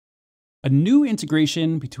A new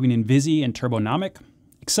integration between Envizi and Turbonomic,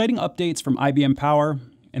 exciting updates from IBM Power,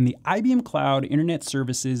 and the IBM Cloud Internet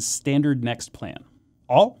Services Standard Next plan.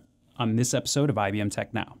 All on this episode of IBM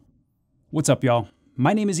Tech Now. What's up, y'all?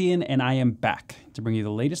 My name is Ian, and I am back to bring you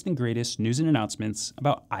the latest and greatest news and announcements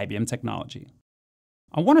about IBM technology.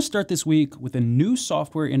 I want to start this week with a new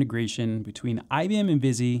software integration between IBM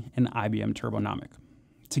Envizi and IBM Turbonomic.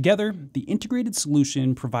 Together, the integrated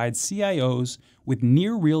solution provides CIOs with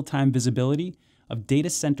near real-time visibility of data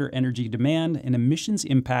center energy demand and emissions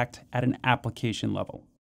impact at an application level.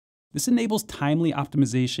 This enables timely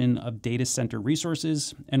optimization of data center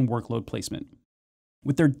resources and workload placement.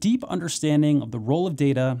 With their deep understanding of the role of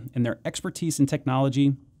data and their expertise in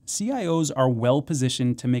technology, CIOs are well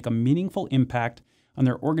positioned to make a meaningful impact on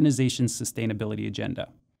their organization's sustainability agenda.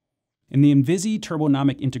 And the Envizi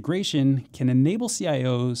Turbonomic integration can enable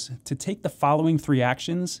CIOs to take the following three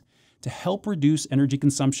actions to help reduce energy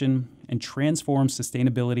consumption and transform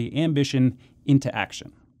sustainability ambition into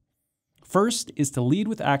action. First is to lead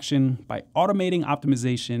with action by automating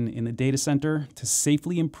optimization in the data center to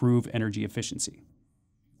safely improve energy efficiency.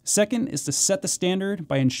 Second is to set the standard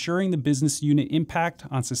by ensuring the business unit impact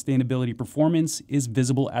on sustainability performance is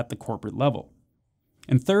visible at the corporate level.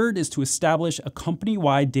 And third is to establish a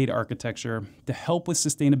company-wide data architecture to help with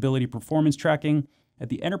sustainability performance tracking at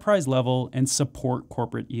the enterprise level and support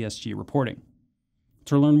corporate ESG reporting.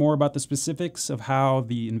 To learn more about the specifics of how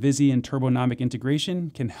the Envizi and Turbonomic integration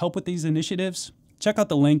can help with these initiatives, check out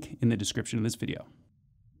the link in the description of this video.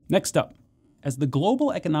 Next up, as the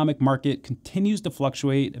global economic market continues to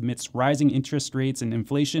fluctuate amidst rising interest rates and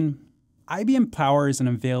inflation, IBM Power is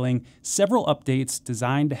unveiling several updates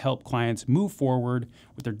designed to help clients move forward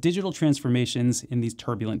with their digital transformations in these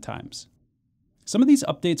turbulent times. Some of these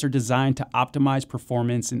updates are designed to optimize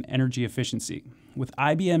performance and energy efficiency, with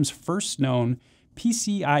IBM's first known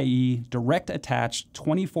PCIe direct attached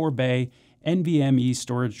 24-bay NVMe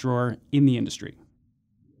storage drawer in the industry.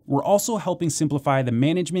 We're also helping simplify the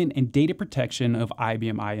management and data protection of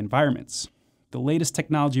IBM I environments. The latest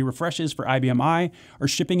technology refreshes for IBM I are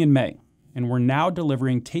shipping in May, and we're now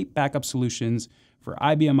delivering tape backup solutions for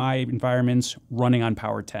IBM I environments running on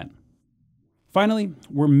Power 10. Finally,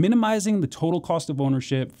 we're minimizing the total cost of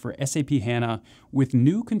ownership for SAP HANA with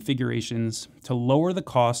new configurations to lower the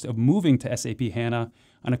cost of moving to SAP HANA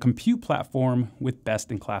on a compute platform with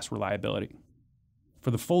best-in-class reliability.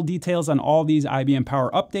 For the full details on all these IBM Power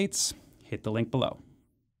updates, hit the link below.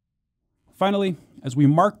 Finally, as we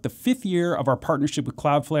mark the 5th year of our partnership with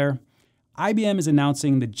Cloudflare, IBM is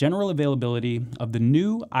announcing the general availability of the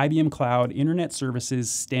new IBM Cloud Internet Services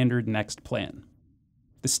Standard Next plan.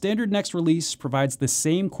 The Standard Next release provides the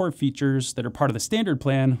same core features that are part of the Standard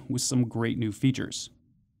plan with some great new features.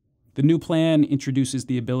 The new plan introduces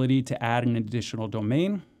the ability to add an additional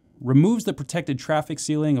domain, removes the protected traffic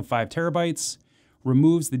ceiling of 5 terabytes,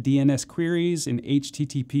 removes the DNS queries and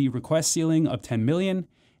HTTP request ceiling of 10 million,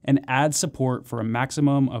 and adds support for a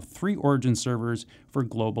maximum of 3 origin servers for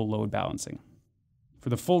global load balancing. For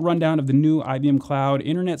the full rundown of the new IBM Cloud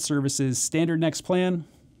Internet Services Standard Next plan,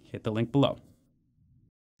 hit the link below.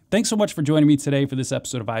 Thanks so much for joining me today for this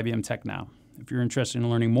episode of IBM Tech Now. If you're interested in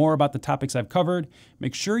learning more about the topics I've covered,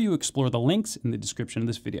 make sure you explore the links in the description of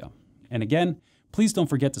this video. And again, please don't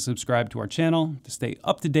forget to subscribe to our channel to stay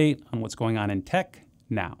up to date on what's going on in tech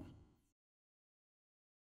now.